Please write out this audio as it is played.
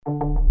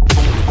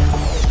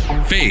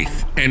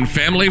Faith and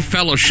Family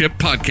Fellowship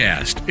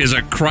Podcast is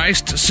a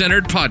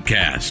Christ-centered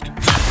podcast.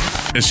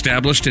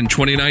 Established in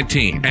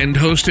 2019 and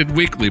hosted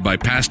weekly by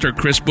Pastor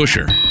Chris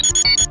Busher.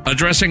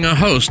 Addressing a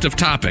host of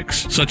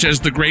topics such as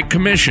the Great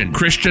Commission,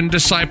 Christian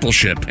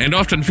discipleship, and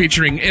often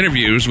featuring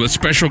interviews with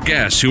special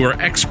guests who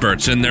are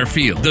experts in their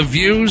field. The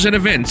views and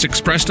events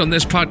expressed on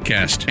this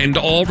podcast and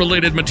all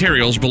related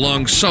materials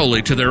belong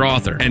solely to their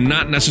author and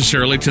not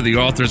necessarily to the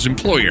author's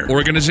employer,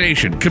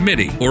 organization,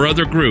 committee, or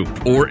other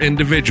group or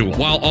individual.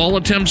 While all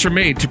attempts are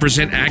made to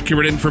present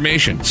accurate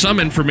information, some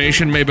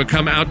information may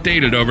become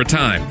outdated over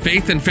time.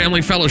 Faith and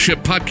Family Fellowship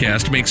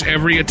Podcast makes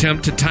every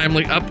attempt to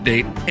timely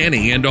update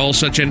any and all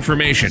such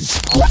information.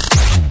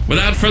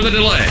 Without further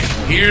delay,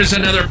 here's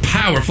another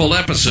powerful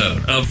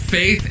episode of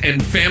Faith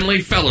and Family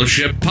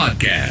Fellowship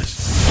Podcast.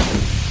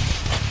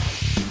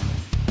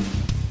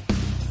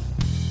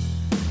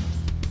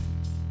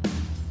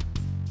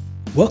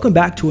 Welcome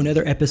back to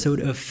another episode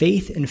of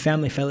Faith and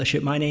Family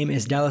Fellowship. My name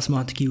is Dallas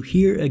Montague,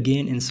 here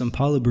again in São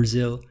Paulo,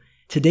 Brazil.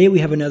 Today we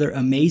have another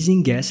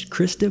amazing guest,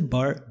 Krista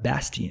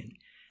Bart-Bastian.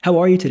 How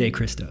are you today,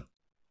 Krista?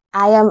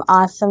 I am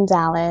awesome,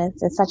 Dallas.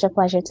 It's such a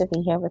pleasure to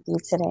be here with you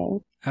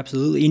today.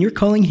 Absolutely. And you're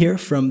calling here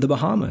from the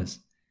Bahamas.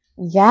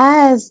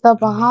 Yes, the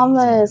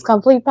Bahamas,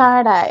 complete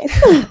paradise.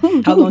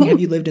 How long have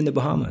you lived in the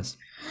Bahamas?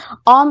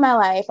 All my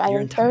life. I Your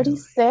am entire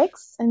 36, life.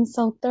 and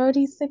so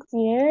 36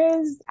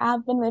 years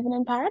I've been living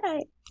in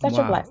paradise. Such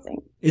a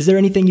blessing. Is there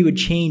anything you would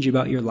change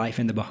about your life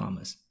in the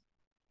Bahamas?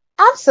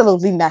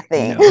 Absolutely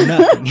nothing.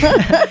 No,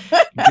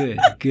 nothing.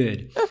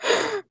 Good.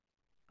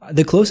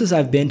 The closest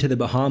I've been to the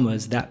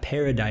Bahamas, that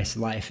paradise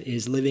life,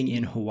 is living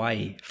in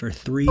Hawaii for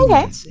 3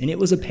 months. And it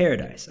was a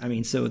paradise. I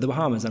mean, so the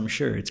Bahamas, I'm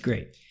sure it's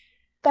great.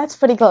 That's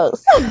pretty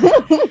close.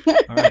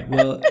 All right.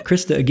 Well,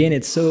 Krista, again,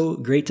 it's so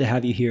great to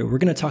have you here. We're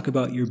going to talk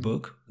about your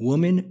book,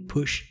 Woman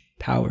Push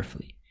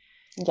Powerfully.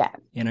 Yeah.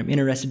 And I'm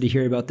interested to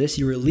hear about this.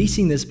 You're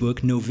releasing this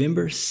book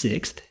November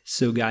 6th.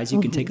 So guys, you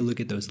can take a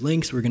look at those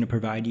links. We're going to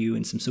provide you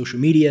in some social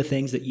media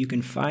things that you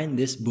can find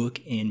this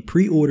book and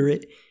pre-order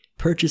it,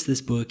 purchase this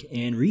book,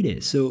 and read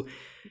it. So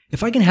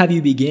if I can have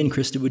you begin,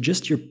 Krista, with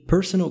just your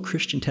personal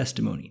Christian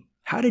testimony.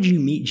 How did you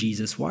meet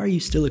Jesus? Why are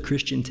you still a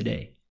Christian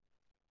today?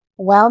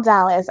 Well,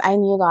 Dallas, I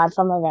knew God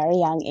from a very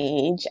young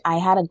age. I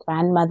had a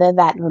grandmother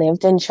that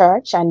lived in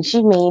church, and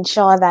she made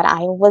sure that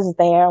I was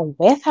there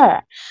with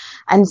her.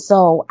 And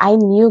so I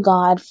knew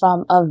God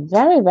from a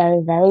very,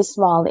 very, very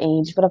small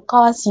age. But of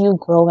course, you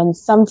grow, and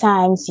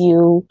sometimes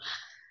you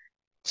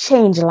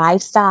change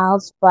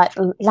lifestyles, but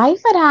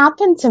life had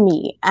happened to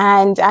me,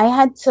 and I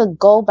had to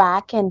go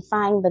back and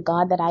find the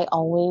God that I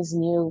always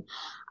knew.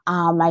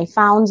 I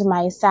found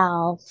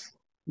myself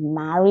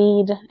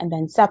married and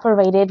then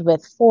separated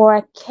with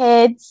 4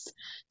 kids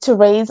to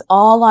raise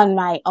all on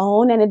my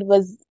own, and it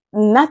was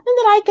nothing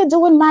that I could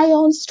do in my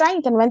own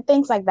strength. And when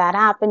things like that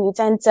happen, you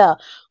tend to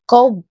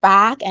go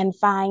back and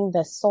find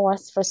the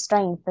source for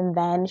strength. And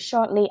then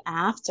shortly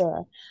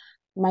after,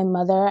 my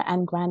mother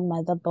and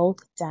grandmother both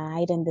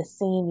died in the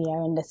same year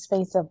in the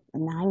space of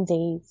 9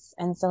 days.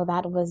 And so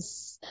that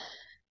was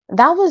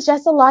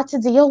just a lot to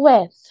deal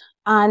with.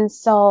 And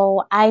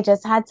so I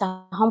just had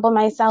to humble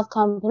myself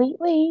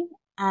completely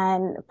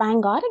and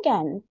find God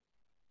again.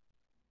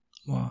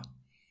 Wow.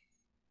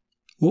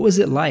 What was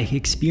it like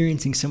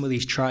experiencing some of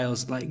these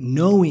trials, like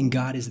knowing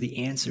God is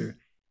the answer?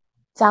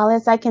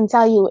 Dallas, I can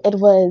tell you it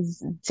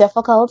was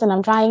difficult, and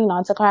I'm trying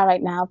not to cry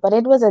right now, but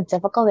it was a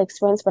difficult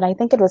experience, but I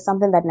think it was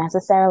something that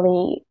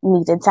necessarily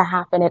needed to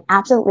happen. It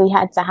absolutely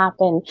had to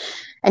happen.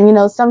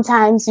 And,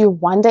 sometimes you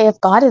wonder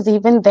if God is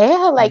even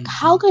there. Like,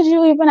 how could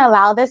you even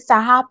allow this to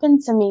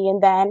happen to me?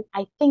 And then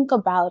I think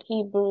about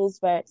Hebrews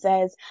where it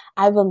says,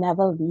 I will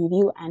never leave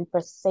you and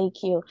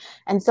forsake you.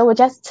 And so it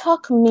just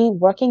took me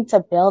working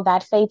to build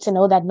that faith to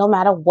know that no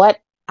matter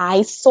what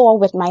I saw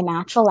with my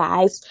natural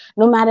eyes,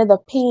 no matter the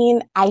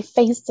pain I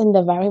faced in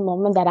the very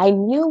moment, that I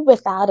knew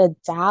without a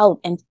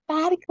doubt,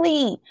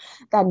 emphatically,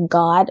 that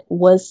God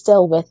was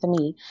still with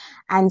me.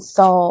 And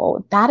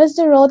so that is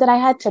the road that I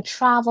had to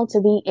travel to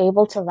be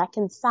able to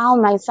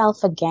reconcile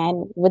myself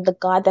again with the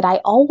God that I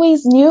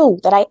always knew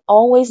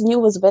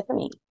was with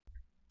me.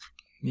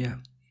 Yeah.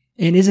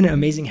 And isn't it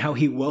amazing how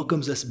he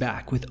welcomes us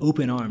back with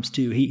open arms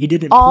too? He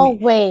didn't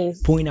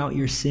point out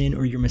your sin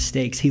or your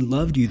mistakes. He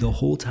loved you the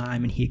whole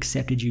time and he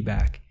accepted you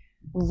back.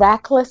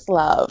 Reckless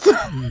love.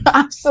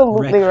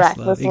 Absolutely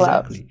reckless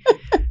love. Exactly.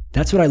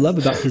 That's what I love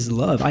about his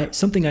love.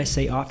 Something I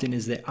say often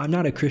is that I'm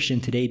not a Christian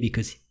today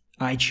because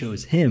I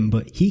chose him,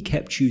 but he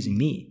kept choosing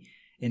me.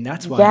 And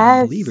that's why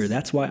I'm a believer.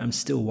 That's why I'm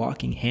still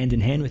walking hand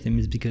in hand with him,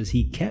 is because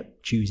he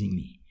kept choosing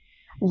me.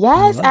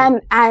 Yes,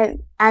 and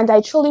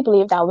I truly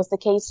believe that was the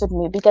case with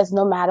me, because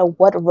no matter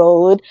what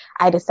road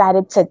I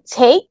decided to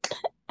take,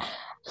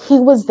 he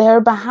was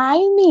there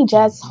behind me,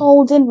 just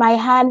holding my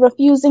hand,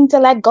 refusing to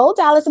let go,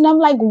 Dallas. And I'm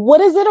like,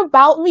 what is it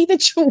about me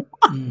that you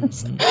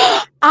want?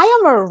 I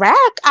am a wreck.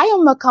 I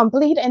am a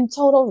complete and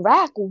total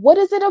wreck. What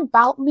is it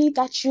about me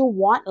that you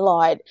want,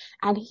 Lord?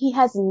 And he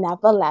has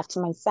never left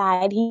my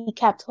side. He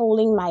kept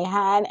holding my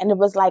hand. And it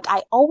was like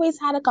I always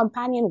had a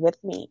companion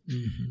with me.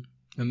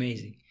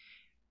 Amazing.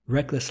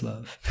 Reckless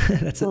love.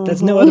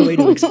 That's no other way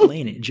to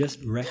explain it. Just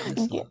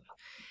reckless love.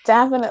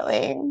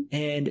 Definitely.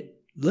 And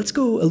let's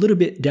go a little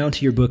bit down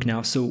to your book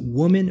now. So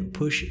Woman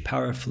Push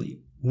Powerfully.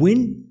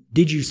 When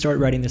did you start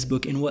writing this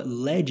book, and what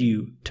led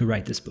you to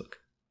write this book?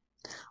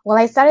 Well,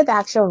 I started the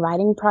actual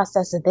writing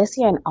process this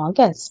year in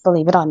August,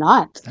 believe it or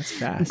not. That's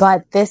fast.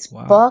 But this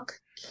book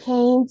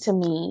came to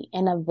me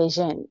in a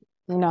vision.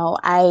 You know,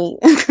 I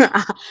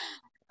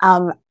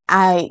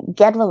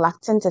get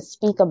reluctant to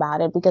speak about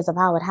it because of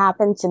how it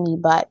happened to me.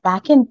 But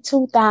back in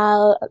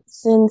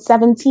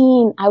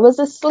 2017, I was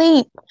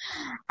asleep.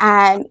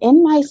 And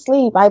in my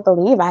sleep, I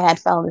believe I had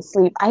fallen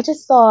asleep. I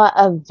just saw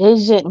a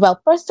vision.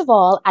 Well, first of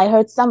all, I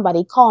heard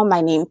somebody call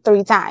my name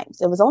 3 times.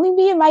 It was only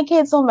me and my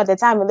kids home at the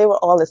time, and they were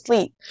all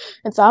asleep.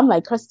 And so I'm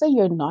like, Krista,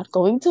 you're not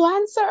going to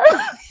answer.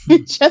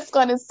 You're just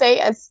going to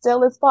stay as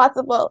still as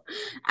possible.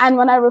 And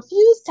when I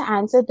refused to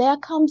answer, there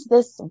comes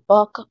this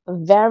book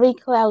very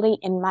clearly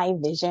in my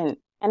vision.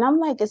 And I'm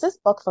like, is this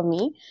book for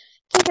me?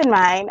 Keep in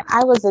mind,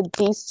 I was a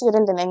D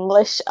student in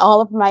English all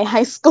of my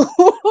high school.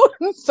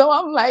 So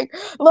I'm like,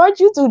 Lord,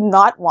 you do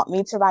not want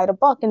me to write a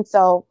book. And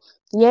so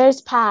years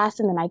passed,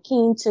 and then I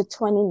came to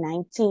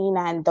 2019,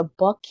 and the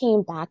book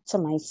came back to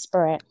my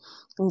spirit.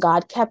 And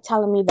God kept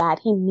telling me that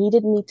he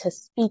needed me to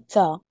speak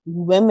to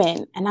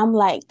women. And I'm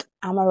like,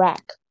 I'm a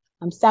wreck.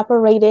 I'm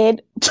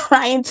separated,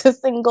 trying to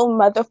single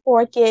mother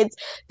 4 kids.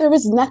 There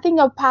is nothing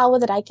of power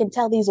that I can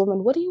tell these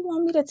women. What do you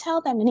want me to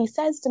tell them? And he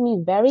says to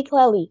me very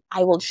clearly,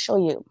 I will show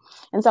you.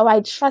 And so I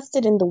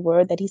trusted in the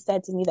word that he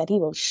said to me that he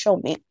will show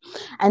me.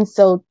 And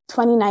so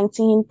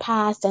 2019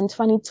 passed, and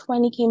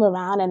 2020 came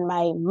around, and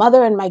my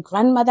mother and my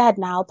grandmother had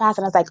now passed.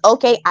 And I was like,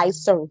 okay, I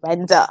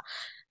surrender.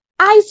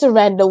 I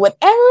surrender. Whatever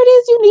it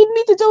is you need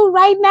me to do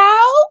right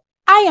now,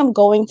 I am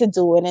going to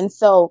do it. And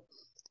so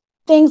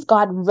things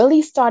got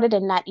really started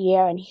in that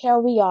year, and here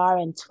we are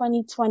in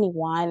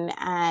 2021,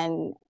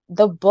 and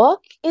the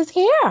book is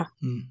here.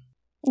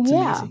 It's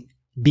amazing.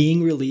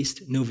 Being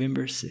released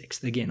November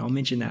 6th. Again, I'll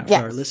mention that for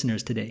our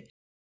listeners today.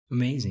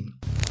 Amazing.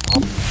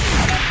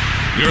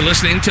 You're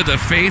listening to the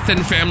Faith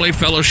and Family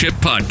Fellowship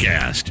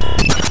Podcast.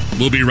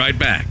 We'll be right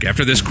back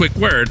after this quick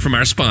word from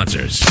our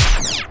sponsors.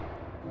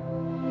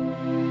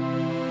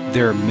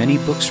 There are many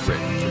books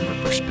written from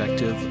a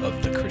perspective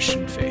of the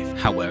Christian faith.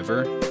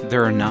 However,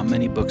 there are not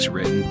many books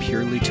written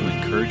purely to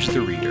encourage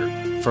the reader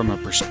from a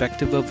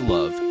perspective of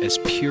love as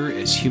pure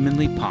as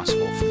humanly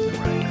possible from the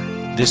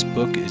writer. This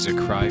book is a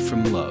cry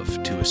from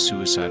love to a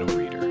suicidal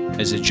reader,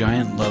 as a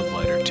giant love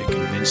letter to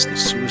convince the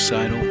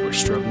suicidal or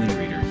struggling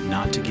reader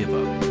not to give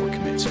up or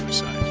commit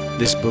suicide.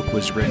 This book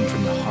was written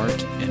from the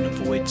heart and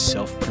avoids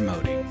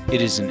self-promoting.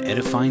 It is an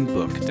edifying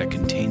book that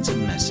contains a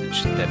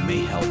message that may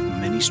help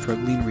many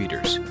struggling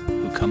readers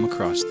who come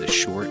across this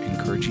short,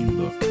 encouraging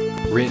book,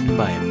 written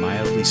by a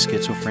mildly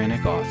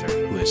schizophrenic author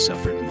who has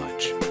suffered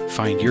much.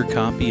 Find your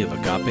copy of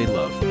Agape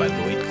Love by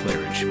Lloyd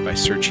Claridge by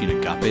searching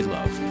Agape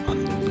Love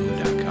on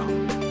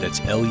Lulu.com.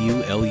 That's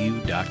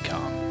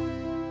LULU.com.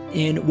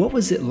 And what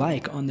was it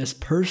like on this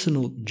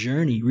personal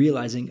journey,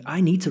 realizing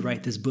I need to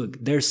write this book?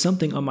 There's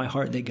something on my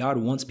heart that God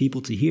wants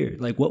people to hear.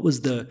 Like,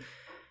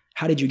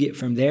 how did you get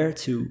from there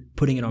to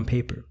putting it on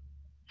paper?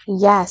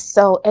 Yes.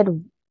 So it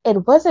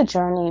was a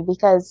journey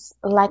because,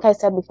 like I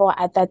said before,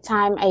 at that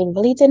time, I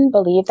really didn't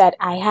believe that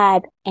I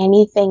had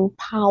anything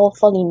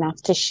powerful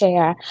enough to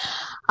share.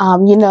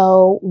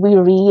 We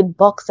read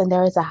books and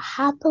there is a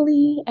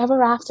happily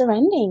ever after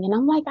ending. And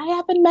I'm like, I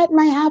haven't met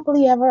my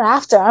happily ever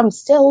after. I'm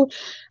still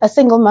a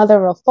single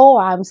mother of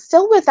 4. I'm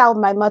still without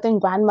my mother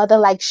and grandmother.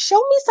 Like, show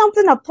me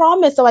something, a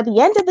promise. So at the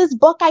end of this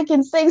book, I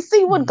can say,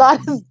 see what God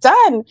has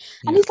done. Yeah.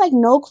 And he's like,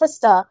 no,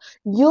 Krista,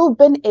 you've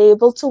been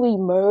able to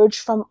emerge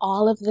from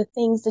all of the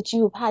things that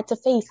you've had to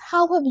face.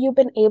 How have you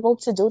been able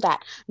to do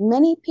that?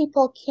 Many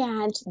people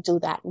can't do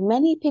that.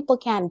 Many people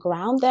can't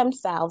ground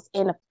themselves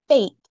in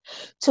faith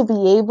to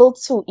be able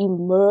to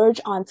emerge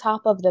on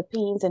top of the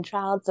pains and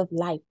trials of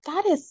life.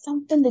 That is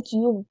something that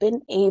you've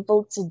been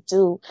able to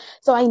do.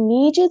 So I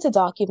need you to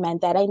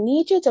document that. I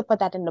need you to put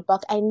that in the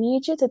book. I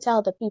need you to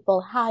tell the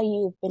people how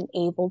you've been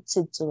able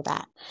to do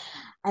that.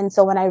 And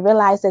so when I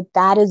realized that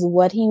that is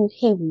what he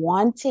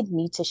wanted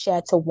me to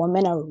share to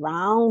women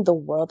around the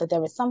world, that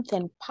there is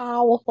something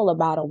powerful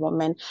about a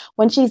woman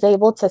when she's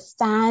able to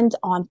stand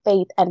on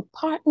faith and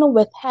partner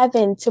with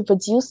heaven to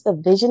produce the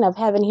vision of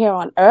heaven here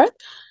on earth,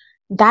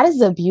 that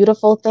is a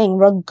beautiful thing.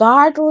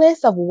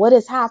 Regardless of what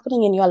is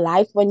happening in your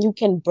life, when you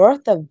can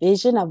birth a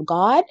vision of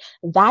God,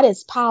 that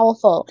is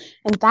powerful.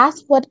 And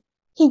that's what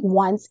he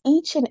wants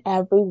each and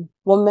every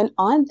woman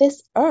on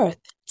this earth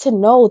to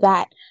know,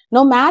 that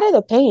no matter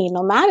the pain,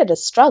 no matter the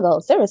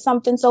struggles, there is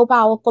something so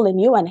powerful in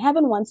you, and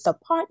heaven wants to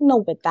partner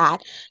with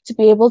that to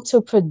be able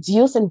to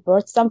produce and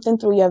birth something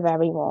through your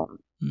very womb.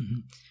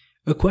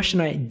 Mm-hmm. A question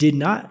I did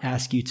not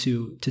ask you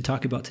to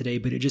talk about today,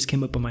 but it just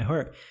came up on my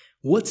heart.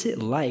 What's it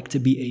like to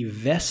be a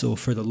vessel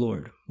for the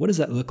Lord? What does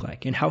that look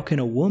like? And how can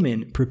a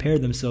woman prepare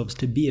themselves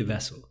to be a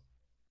vessel?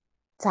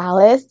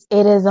 Dallas,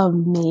 it is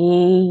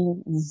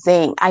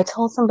amazing. I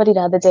told somebody the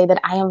other day that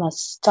I am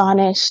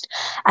astonished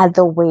at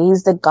the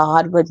ways that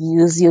God would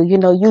use you. You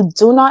know, you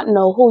do not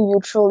know who you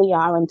truly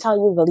are until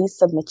you really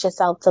submit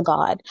yourself to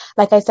God.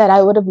 Like I said,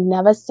 I would have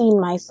never seen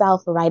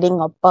myself writing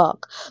a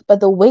book, but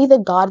the way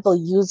that God will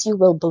use you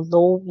will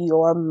blow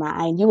your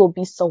mind. You will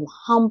be so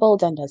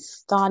humbled and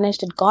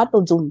astonished, and God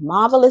will do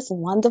marvelous,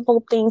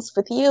 wonderful things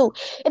with you.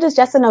 It is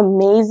just an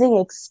amazing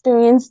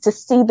experience to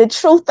see the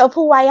truth of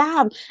who I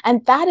am.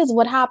 And that is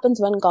what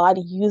happens when God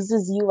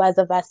uses you as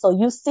a vessel.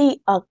 You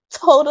see a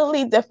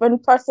totally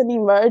different person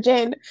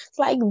emerging. It's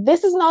like,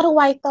 this is not who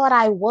I thought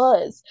I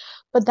was.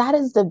 But that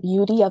is the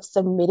beauty of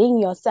submitting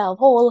yourself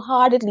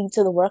wholeheartedly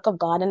to the work of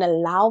God and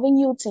allowing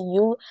you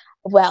to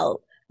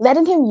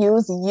letting him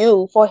use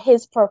you for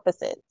his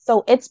purposes.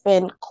 So it's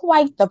been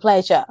quite the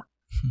pleasure.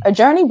 A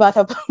journey, but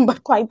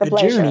quite the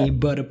pleasure. A journey,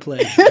 but a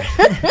pleasure.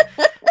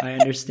 I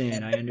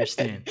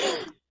understand.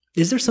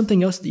 Is there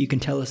something else that you can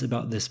tell us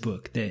about this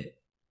book that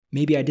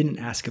maybe I didn't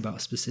ask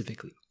about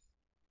specifically?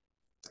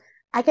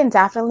 I can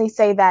definitely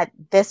say that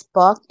this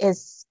book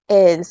is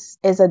a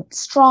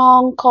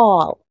strong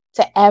call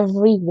to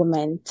every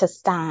woman to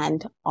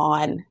stand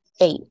on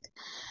faith.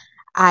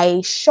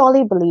 I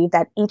surely believe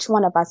that each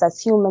one of us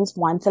as humans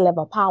want to live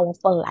a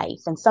powerful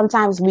life. And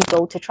sometimes we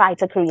go to try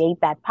to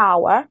create that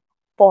power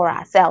for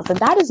ourselves. And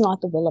that is not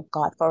the will of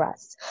God for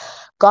us.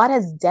 God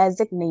has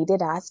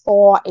designated us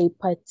for a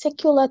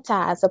particular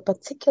task, a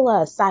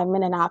particular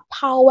assignment, and our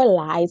power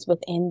lies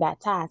within that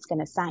task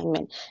and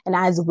assignment. And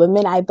as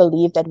women, I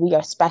believe that we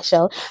are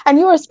special. And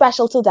you are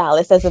special to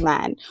Dallas as a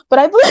man. But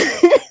I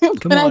believe...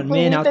 Come on,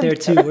 men out there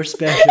too. We're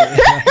special.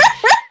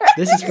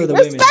 This is for the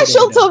women.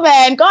 Special to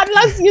men. God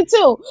loves you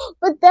too.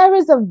 But there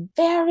is a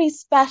very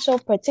special,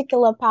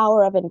 particular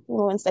power of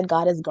influence that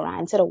God has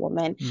granted a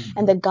woman,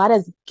 and that God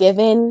has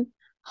given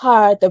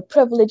her the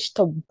privilege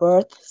to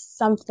birth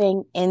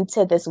something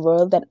into this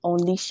world that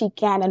only she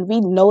can. And we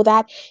know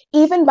that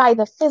even by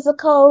the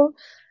physical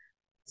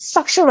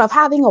structure of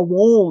having a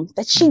womb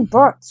that she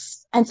births.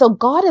 And so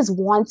God is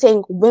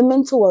wanting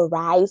women to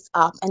arise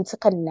up and to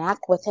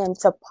connect with him,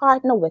 to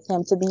partner with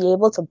him, to be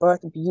able to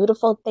birth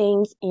beautiful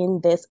things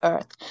in this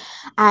earth.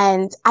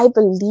 And I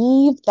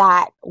believe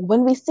that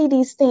when we see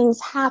these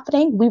things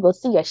happening, we will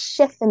see a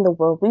shift in the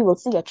world. We will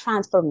see a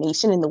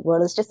transformation in the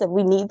world. It's just that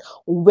we need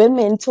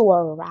women to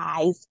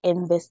arise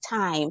in this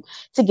time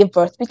to give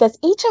birth, because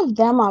each of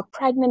them are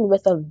pregnant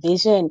with a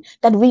vision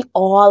that we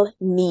all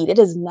need. It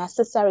is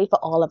necessary for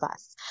all of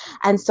us.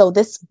 And so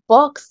this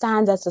book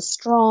stands as a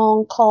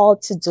strong call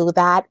to do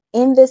that.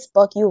 In this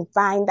book, you'll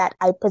find that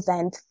I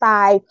present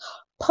 5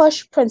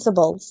 push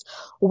principles,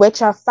 which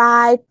are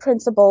 5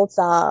 principles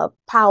of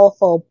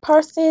powerful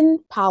person,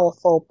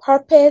 powerful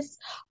purpose,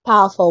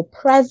 powerful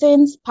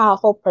presence,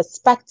 powerful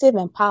perspective,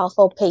 and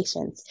powerful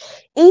patience.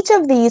 Each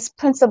of these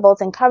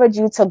principles encourage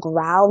you to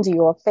ground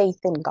your faith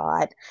in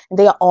God.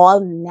 They are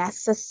all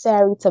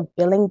necessary to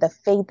building the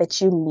faith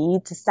that you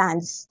need to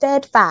stand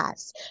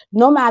steadfast,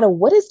 no matter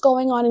what is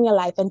going on in your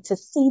life, and to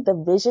see the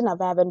vision of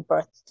heaven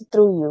birthed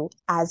through you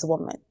as a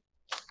woman.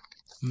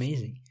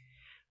 Amazing.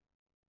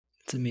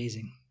 It's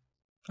amazing.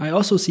 I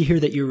also see here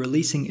that you're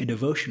releasing a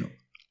devotional.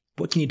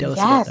 What can you tell us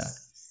about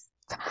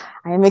that?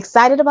 I am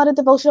excited about a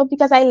devotional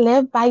because I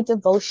live by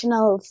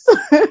devotionals.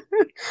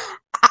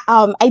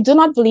 I do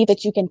not believe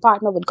that you can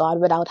partner with God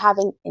without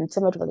having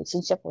intimate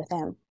relationship with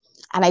him.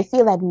 And I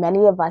feel that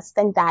many of us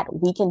think that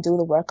we can do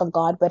the work of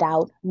God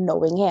without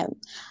knowing him.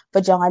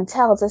 But John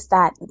tells us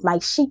that my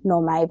sheep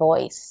know my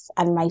voice,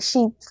 and my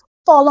sheep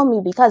follow me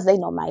because they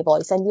know my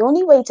voice. And the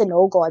only way to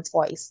know God's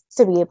voice,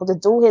 to be able to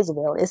do his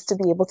will, is to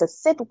be able to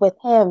sit with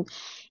him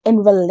in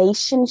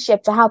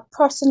relationship, to have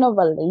personal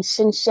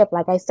relationship.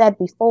 Like I said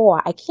before,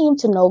 I came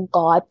to know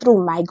God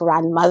through my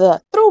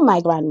grandmother.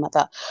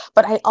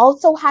 But I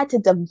also had to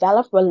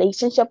develop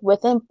relationship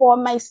with him for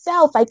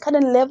myself. I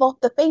couldn't live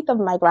off the faith of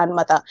my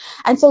grandmother.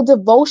 And so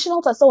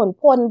devotionals are so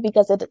important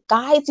because it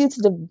guides you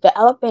to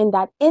developing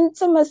that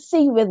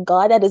intimacy with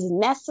God that is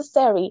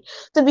necessary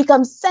to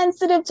become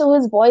sensitive to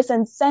his voice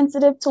and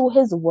sensitive to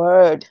his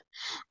word.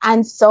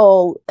 And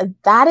so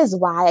that is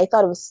why I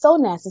thought it was so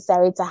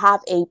necessary to have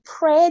a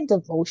prayer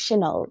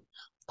devotional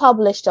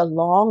published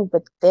along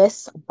with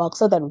this book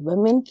so that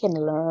women can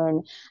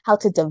learn how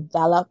to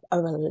develop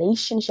a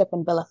relationship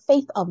and build a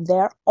faith of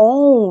their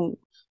own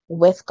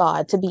with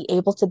God to be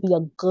able to be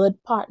a good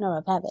partner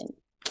of heaven.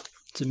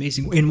 It's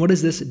amazing. And what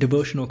is this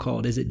devotional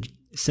called? Is it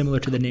similar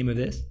to the name of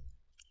this?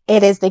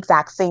 It is the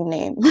exact same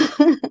name.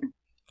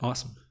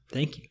 Awesome.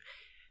 Thank you.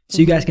 So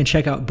you guys can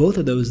check out both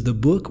of those, the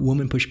book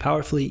Woman Push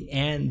Powerfully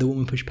and the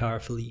Woman Push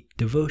Powerfully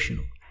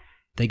devotional.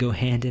 They go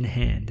hand in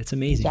hand. That's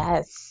amazing.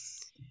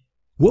 Yes.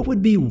 What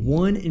would be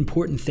one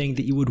important thing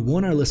that you would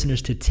want our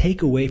listeners to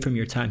take away from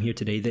your time here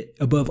today, that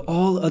above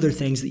all other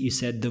things that you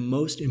said, the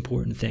most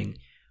important thing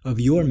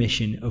of your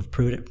mission of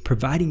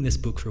providing this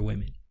book for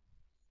women?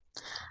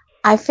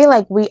 I feel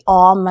like we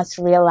all must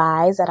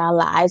realize that our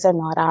lives are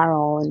not our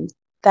own.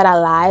 That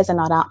our lives are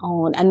not our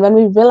own. And when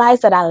we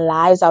realize that our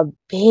lives are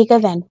bigger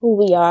than who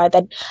we are,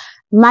 that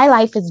my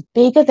life is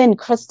bigger than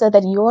Krista,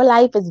 that your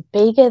life is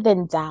bigger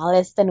than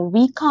Dallas, then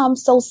we come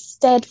so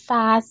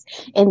steadfast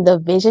in the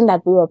vision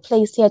that we were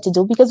placed here to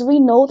do, because we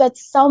know that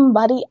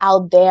somebody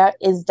out there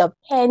is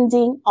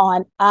depending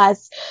on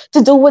us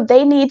to do what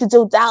they need to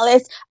do.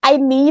 Dallas, I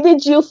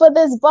needed you for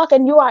this book,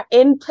 and you are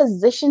in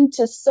position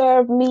to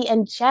serve me.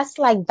 And just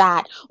like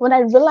that, when I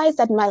realized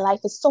that my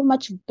life is so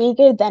much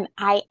bigger than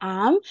I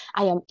am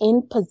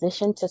in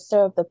position to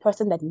serve the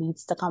person that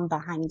needs to come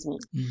behind me.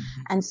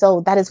 Mm-hmm. And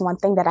so that is one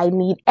thing that I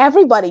need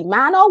everybody,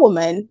 man or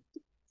woman,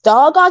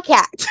 dog or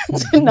cat,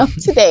 to know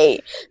today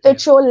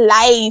that your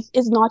life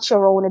is not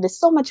your own. It is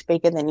so much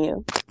bigger than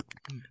you.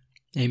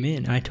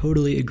 Amen. I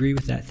totally agree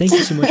with that. Thank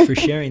you so much for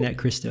sharing that,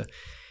 Krista.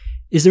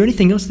 Is there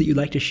anything else that you'd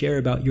like to share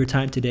about your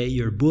time today,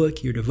 your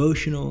book, your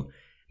devotional,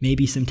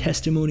 maybe some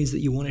testimonies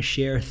that you want to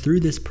share through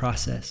this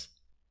process?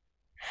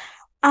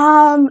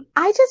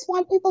 I just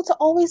want people to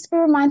always be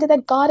reminded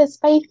that God is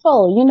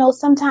faithful. You know,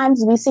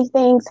 sometimes we see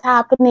things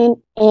happening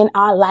in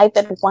our life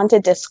that want to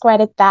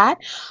discredit that.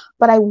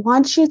 But I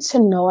want you to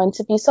know and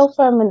to be so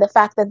firm in the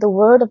fact that the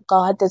word of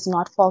God does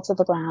not fall to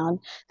the ground,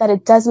 that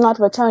it does not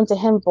return to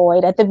him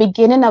void. At the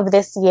beginning of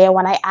this year,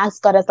 when I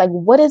asked God, I was like,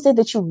 what is it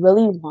that you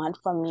really want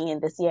from me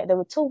in this year? There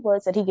were 2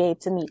 words that he gave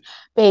to me,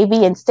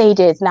 baby and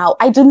stages. Now,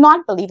 I do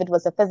not believe it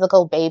was a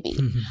physical baby,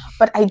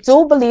 but I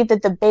do believe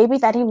that the baby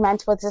that he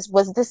meant was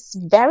this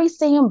very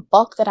same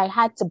book that I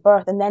had to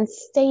birth. And then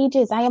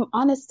stages. I am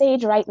on a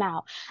stage right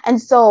now.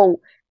 And so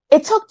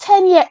it took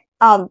 10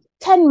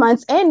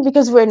 months in,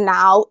 because we're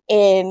now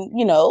in,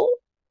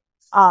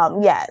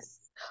 yes.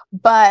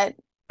 But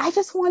I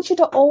just want you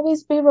to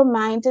always be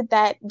reminded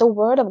that the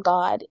word of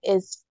God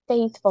is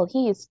faithful.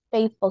 He is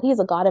faithful. He is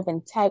a God of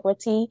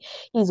integrity.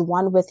 He's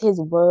one with his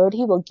word.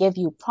 He will give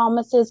you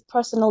promises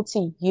personal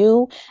to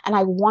you. And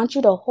I want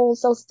you to hold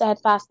so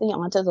steadfastly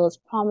onto those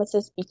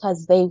promises,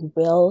 because they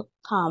will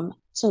come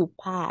to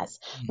pass.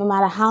 No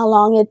matter how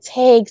long it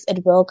takes,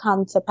 it will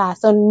come to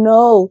pass. So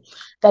know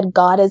that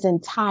God is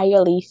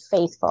entirely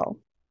faithful.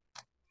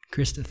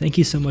 Krista, thank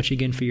you so much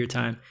again for your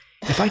time.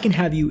 If I can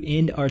have you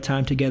end our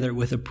time together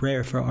with a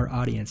prayer for our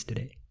audience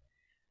today.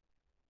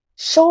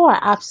 Sure,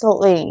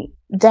 absolutely.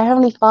 Dear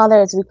Heavenly Father,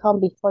 as we come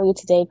before you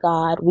today,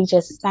 God, we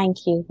just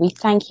thank you. We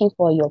thank you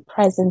for your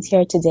presence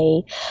here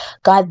today.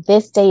 God,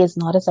 this day is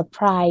not a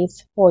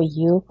surprise for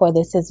you, for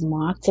this is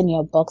marked in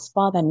your books,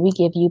 Father, and we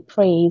give you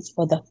praise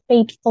for the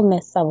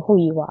faithfulness of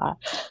who you are.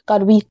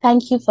 God, we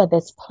thank you for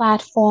this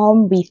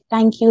platform. We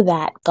thank you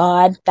that,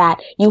 God, that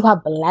you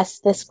have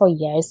blessed this for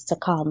years to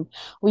come.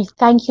 We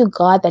thank you,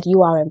 God, that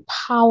you are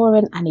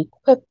empowering and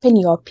equipping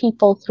your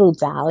people through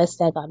Dallas,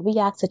 there, God. We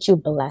ask that you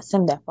bless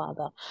him there,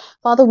 Father.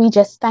 Father, we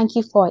just thank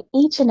you for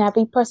each and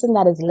every person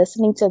that is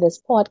listening to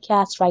this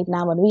podcast right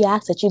now. And we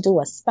ask that you do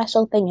a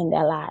special thing in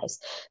their lives,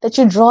 that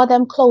you draw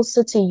them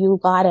closer to you,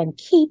 God, and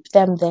keep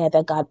them there,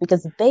 God,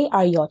 because they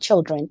are your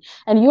children.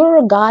 And you're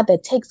a God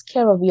that takes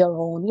care of your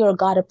own. You're a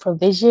God of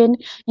provision.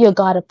 You're a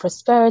God of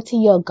prosperity.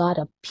 You're a God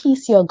of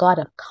peace. You're a God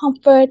of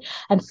comfort.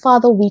 And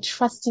Father, we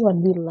trust you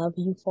and we love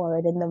you for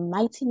it. In the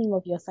mighty name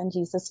of your Son,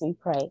 Jesus, we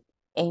pray.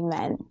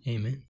 Amen.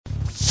 Amen.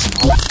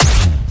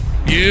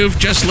 You've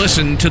just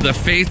listened to the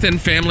Faith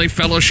and Family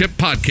Fellowship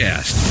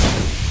Podcast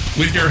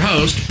with your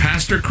host,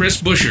 Pastor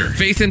Chris Busher.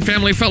 Faith and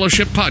Family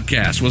Fellowship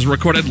Podcast was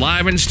recorded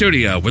live in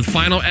studio with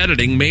final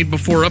editing made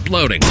before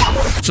uploading.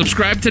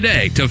 Subscribe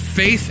today to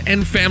Faith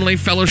and Family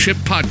Fellowship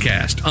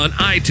Podcast on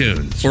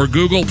iTunes or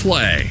Google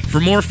Play.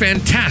 For more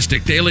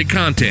fantastic daily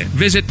content,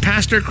 visit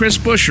Pastor Chris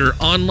Busher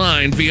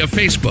online via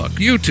Facebook,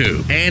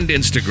 YouTube, and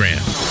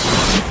Instagram.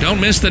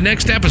 Don't miss the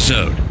next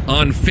episode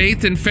on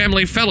Faith and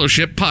Family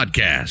Fellowship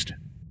Podcast.